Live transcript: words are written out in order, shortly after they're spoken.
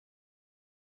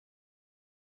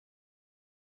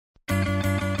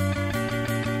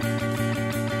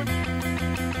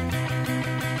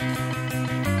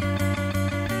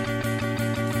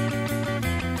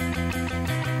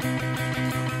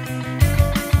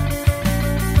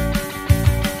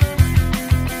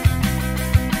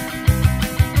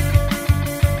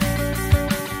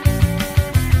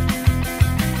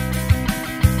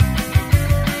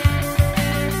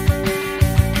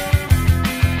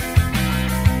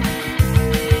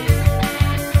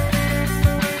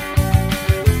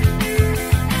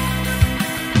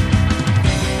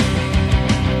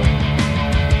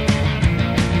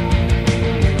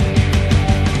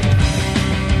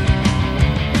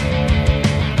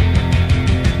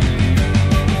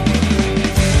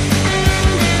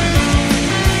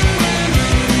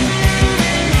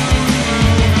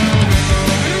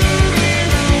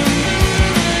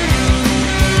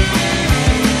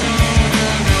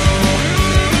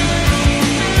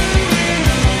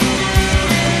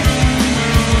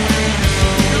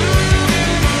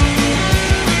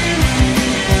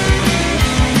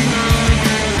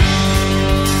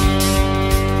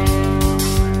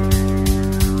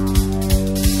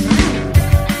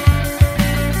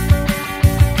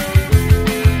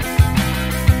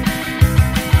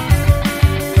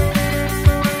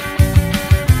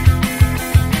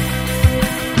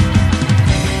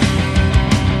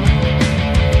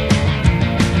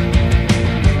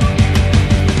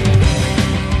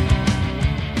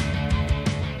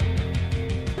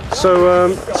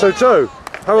So Joe,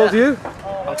 how old are you?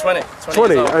 I'm 20.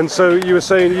 20. And so you were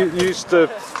saying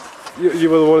you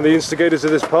were one of the instigators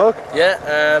of this park? Yeah.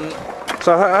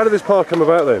 So how did this park come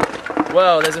about then?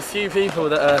 Well, there's a few people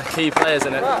that are key players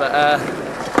in it, but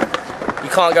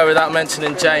you can't go without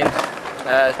mentioning Jane.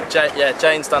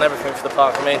 Jane's done everything for the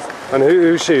park. I mean. And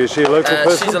who's she? Is she a local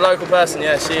person? She's a local person.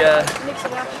 Yeah. She.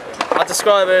 I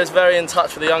describe her as very in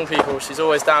touch with the young people. She's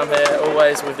always down here,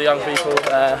 always with the young people.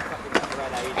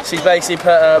 She's basically put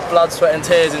her blood, sweat and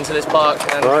tears into this park,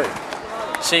 and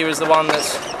she was the one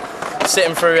that's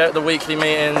sitting through the weekly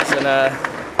meetings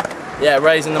and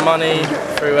raising the money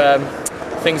through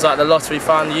things like the lottery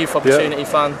fund, youth opportunity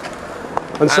fund.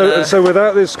 And so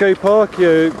without this skate park,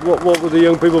 what would the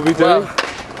young people be doing? Well,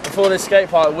 before this skate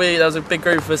park, there was a big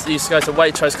group of us that used to go to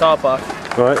Waitrose car park.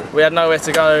 Right. We had nowhere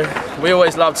to go. We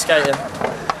always loved skating,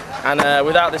 and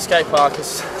without this skate park,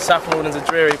 Saffron Walden's a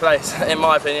dreary place, in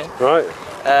my opinion. Right.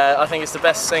 I think it's the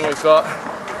best thing we've got.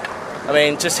 I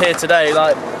mean, just here today,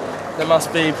 like, there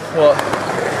must be, what,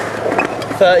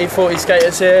 30, 40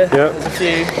 skaters here. Yeah. There's a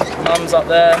few mums up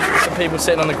there, some people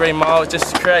sitting on the green mile. It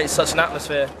just creates such an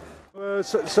atmosphere.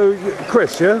 So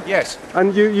Chris, yeah? Yes.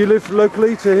 And you live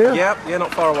locally to here? Yeah,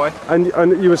 not far away.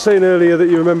 And you were saying earlier that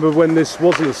you remember when this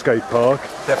wasn't a skate park.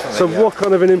 Definitely. So what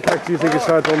kind of an impact do you think it's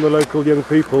had on the local young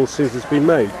people since it's been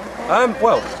made?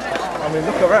 Well, I mean,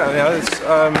 look around. You know, it's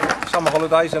summer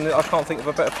holidays, and I can't think of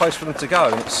a better place for them to go.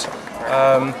 And it's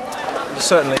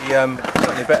certainly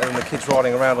better than the kids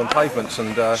riding around on pavements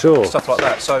and stuff like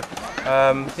that. So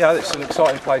yeah, it's an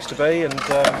exciting place to be, and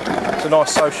it's a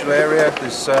nice social area.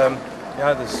 There's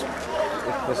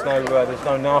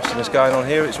no nastiness going on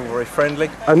here. It's all very friendly.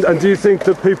 And do you think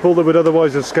that people that would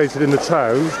otherwise have skated in the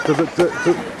town,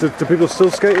 do people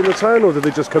still skate in the town, or do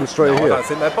they just come straight here? I don't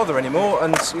think they bother anymore,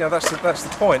 and that's the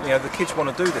point. The kids want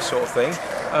to do this sort of thing,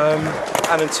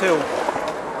 and until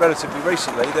relatively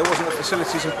recently there wasn't the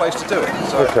facilities in place to do it.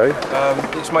 So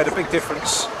it's made a big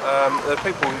difference. The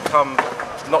people who come,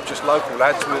 not just local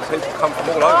lads, but people come from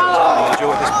all over and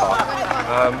enjoy this park,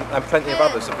 and plenty of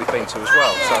others that we've been to as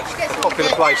well. So they're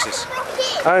popular places.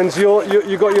 And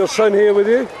you got your son here with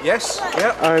you? Yes.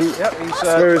 Yeah. And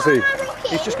where is he?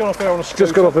 He's just gone off there on a scooter.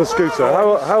 Just gone off on a scooter.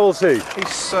 How old's he?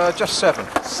 He's just 7.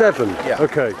 7. Yeah.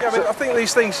 Okay. Yeah. I mean, I think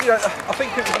these things. I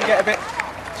think people can get a bit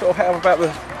sort of out about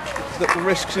the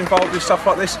risks involved with stuff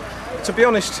like this. To be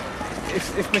honest,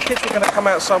 if my kids were going to come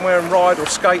out somewhere and ride or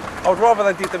skate, I would rather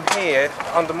they did them here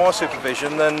under my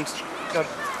supervision than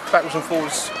backwards and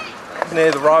forwards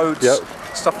near the roads,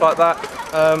 stuff like that.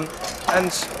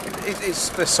 And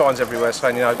there's signs everywhere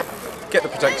saying, get the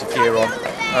protective gear on.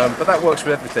 But that works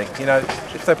with everything.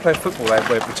 If they're playing football, they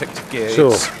wear protective gear.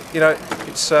 Sure.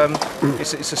 It's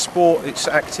a sport. It's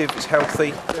active. It's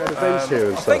healthy. Events here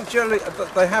and I think generally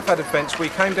they have had events. We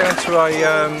came down to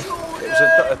it was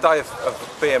a day of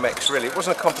BMX. Really, it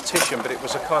wasn't a competition, but it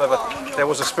was there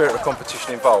was a spirit of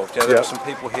competition involved. There were some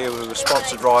people here who were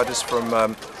sponsored riders from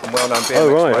well-known BMX.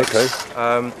 Oh right, makes.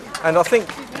 okay. And I think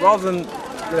rather than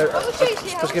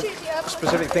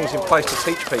specific things in place to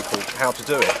teach people how to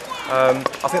do it,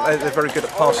 I think they're very good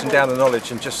at passing down the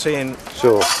knowledge and just seeing,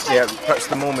 perhaps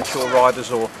the more mature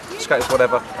riders or skaters,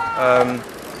 whatever,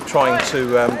 trying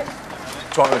to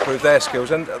improve their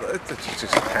skills, and it's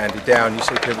just handed down. You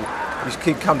see people,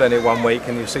 you come down here one week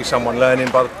and you see someone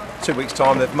learning, by 2 weeks'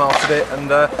 time they've mastered it, and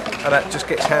that just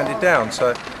gets handed down.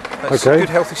 So it's good,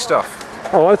 healthy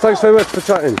stuff. All right, thanks very much for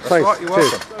chatting. That's thanks. Right, you're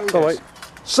welcome. All right.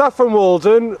 Saffron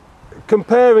Walden,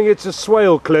 comparing it to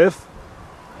Swale Cliff,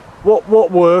 what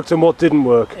worked and what didn't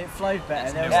work? It flowed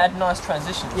better. It had nice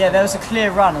transitions. Yeah, there was a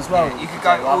clear run as well. Yeah, you could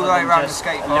go all the way around the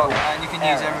skate park and you can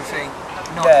use everything.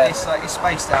 It's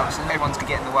spaced out, so everyone's going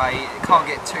to get in the way. It can't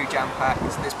get too jam-packed.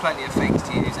 There's plenty of things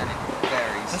to use, and it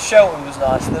varies. The shelter was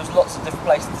nice. There was lots of different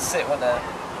places to sit, weren't there?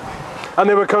 And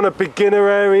there were kind of beginner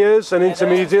areas and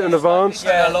intermediate and advanced.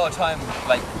 Yeah, a lot of time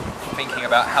thinking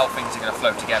about how things are going to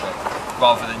flow together,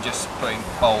 rather than just putting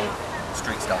bowl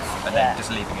street stuff and then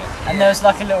just leaving it. And there was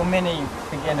like a little mini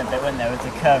beginner bit, wasn't there, with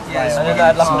the curved rail. And then they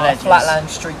had like a flatland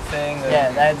street thing.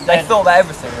 They thought about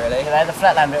everything really. Yeah, they had the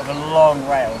flatland bit with a long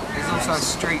rail. There's also a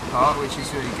street part, which is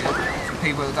really good for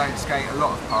people that don't skate a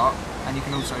lot of park, and you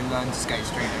can also learn to skate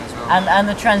street there as well. And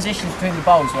the transitions between the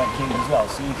bowls weren't cute as well,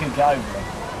 so you could get over them.